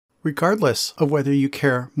Regardless of whether you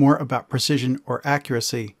care more about precision or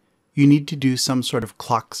accuracy, you need to do some sort of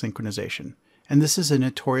clock synchronization, and this is a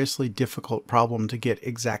notoriously difficult problem to get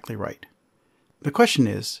exactly right. The question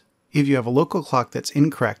is, if you have a local clock that's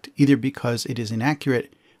incorrect, either because it is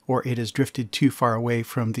inaccurate or it has drifted too far away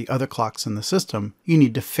from the other clocks in the system, you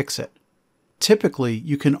need to fix it. Typically,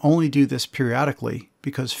 you can only do this periodically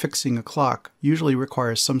because fixing a clock usually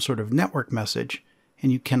requires some sort of network message,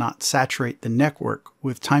 and you cannot saturate the network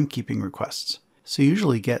with timekeeping requests. So you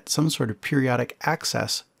usually get some sort of periodic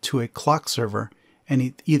access to a clock server,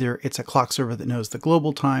 and either it's a clock server that knows the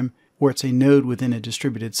global time, or it's a node within a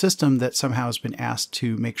distributed system that somehow has been asked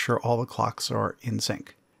to make sure all the clocks are in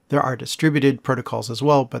sync. There are distributed protocols as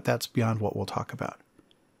well, but that's beyond what we'll talk about.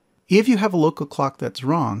 If you have a local clock that's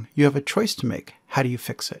wrong, you have a choice to make. How do you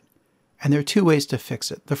fix it? And there are two ways to fix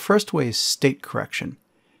it. The first way is state correction.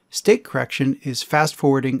 State correction is fast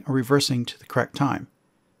forwarding or reversing to the correct time.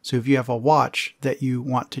 So if you have a watch that you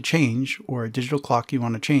want to change or a digital clock you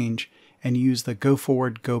want to change and you use the go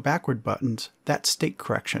forward, go backward buttons, that's state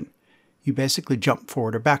correction. You basically jump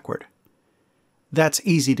forward or backward. That's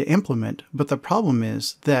easy to implement, but the problem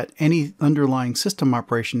is that any underlying system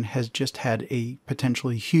operation has just had a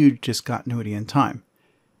potentially huge discontinuity in time.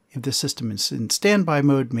 If the system is in standby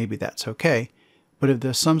mode, maybe that's okay, but if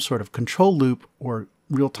there's some sort of control loop or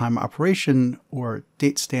real-time operation or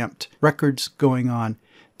date-stamped records going on,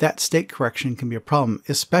 that state correction can be a problem,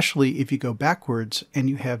 especially if you go backwards and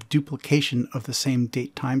you have duplication of the same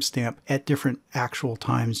date timestamp at different actual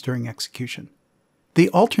times during execution. The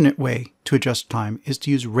alternate way to adjust time is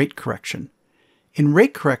to use rate correction. In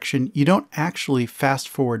rate correction, you don't actually fast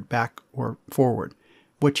forward back or forward.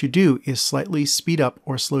 What you do is slightly speed up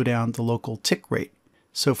or slow down the local tick rate.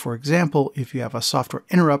 So for example, if you have a software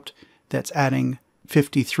interrupt that's adding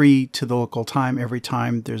 53 to the local time every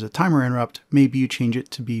time there's a timer interrupt, maybe you change it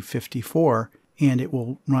to be 54 and it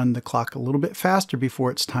will run the clock a little bit faster before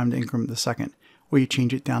it's time to increment the second. Or you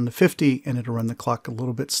change it down to 50 and it'll run the clock a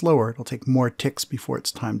little bit slower. It'll take more ticks before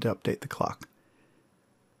it's time to update the clock.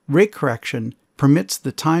 Rate correction permits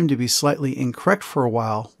the time to be slightly incorrect for a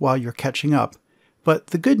while you're catching up. But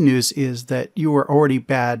the good news is that you were already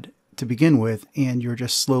bad to begin with and you're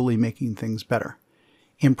just slowly making things better.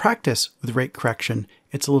 In practice with rate correction,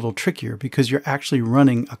 it's a little trickier because you're actually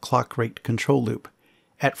running a clock rate control loop.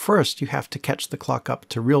 At first, you have to catch the clock up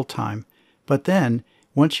to real time, but then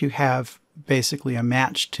once you have basically a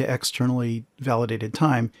match to externally validated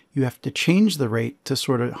time, you have to change the rate to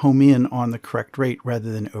sort of home in on the correct rate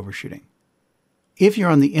rather than overshooting. If you're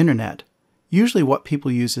on the internet, usually what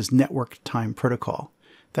people use is network time protocol.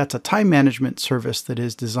 That's a time management service that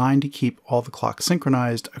is designed to keep all the clocks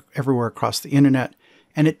synchronized everywhere across the internet,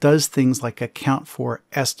 and it does things like account for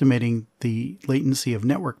estimating the latency of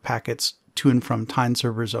network packets to and from time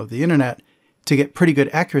servers of the internet to get pretty good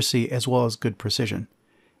accuracy as well as good precision.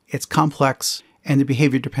 It's complex and the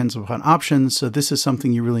behavior depends upon options, so this is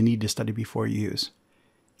something you really need to study before you use.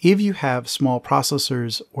 If you have small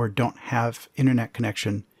processors or don't have internet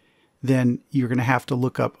connection, then you're going to have to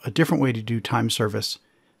look up a different way to do time service.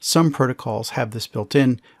 Some protocols have this built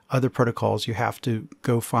in. Other protocols you have to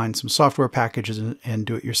go find some software packages and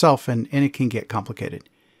do it yourself, and it can get complicated.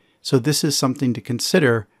 So this is something to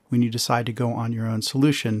consider when you decide to go on your own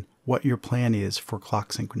solution, what your plan is for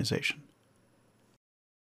clock synchronization.